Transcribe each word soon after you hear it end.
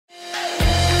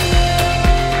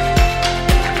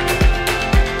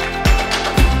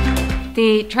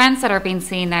The trends that are being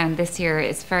seen now in this year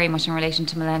is very much in relation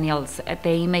to millennials.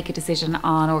 They make a decision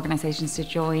on organisations to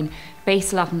join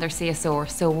based a lot on their CSR,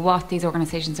 so what these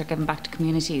organisations are giving back to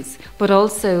communities. But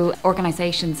also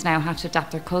organisations now have to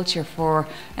adapt their culture for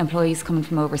employees coming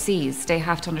from overseas. They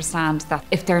have to understand that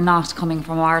if they're not coming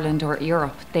from Ireland or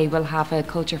Europe, they will have a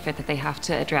culture fit that they have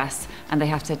to address, and they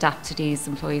have to adapt to these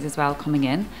employees as well coming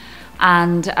in.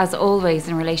 And as always,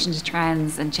 in relation to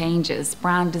trends and changes,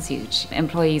 brand is huge.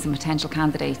 Employees and potential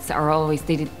candidates are always,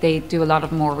 they do a lot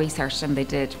of more research than they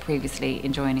did previously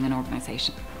in joining an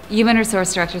organisation. Human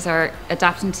resource directors are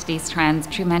adapting to these trends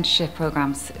through mentorship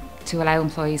programmes to allow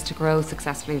employees to grow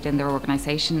successfully within their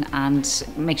organisation and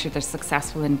make sure they're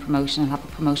successful in promotion and have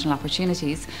promotional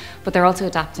opportunities. But they're also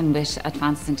adapting with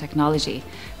advances in technology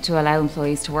to allow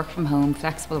employees to work from home,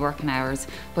 flexible working hours,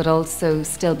 but also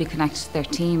still be connected to their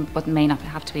team, but may not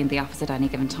have to be in the office at any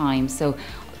given time. So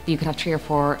you could have 3 or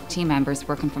 4 team members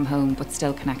working from home, but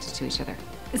still connected to each other.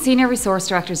 Senior resource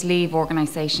directors leave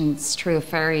organisations through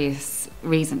various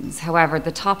reasons. However,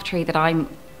 the top 3 that I'm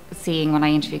seeing when I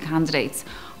interview candidates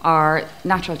are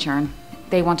natural churn.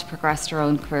 They want to progress their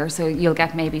own career, so you'll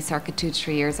get maybe circa 2 to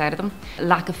 3 years out of them.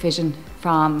 Lack of vision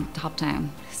from top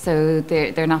down, so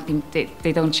they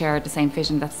don't share the same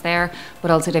vision that's there, but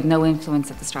also they have no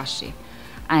influence of the strategy.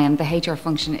 And the HR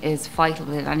function is vital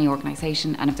within any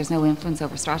organisation, and if there's no influence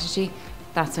over strategy,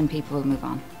 that's when people will move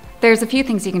on. There's a few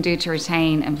things you can do to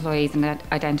retain employees and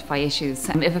identify issues.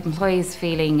 If an employee is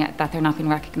feeling that they're not being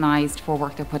recognised for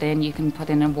work they put in, you can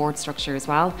put in an award structure as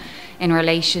well. In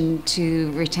relation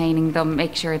to retaining them,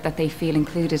 make sure that they feel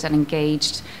included and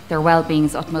engaged. Their well-being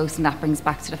is utmost, and that brings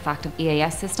back to the fact of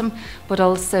EAS system. But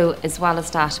also, as well as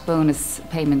that, bonus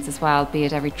payments as well, be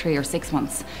it every 3 or 6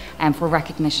 months, for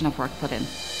recognition of work put in.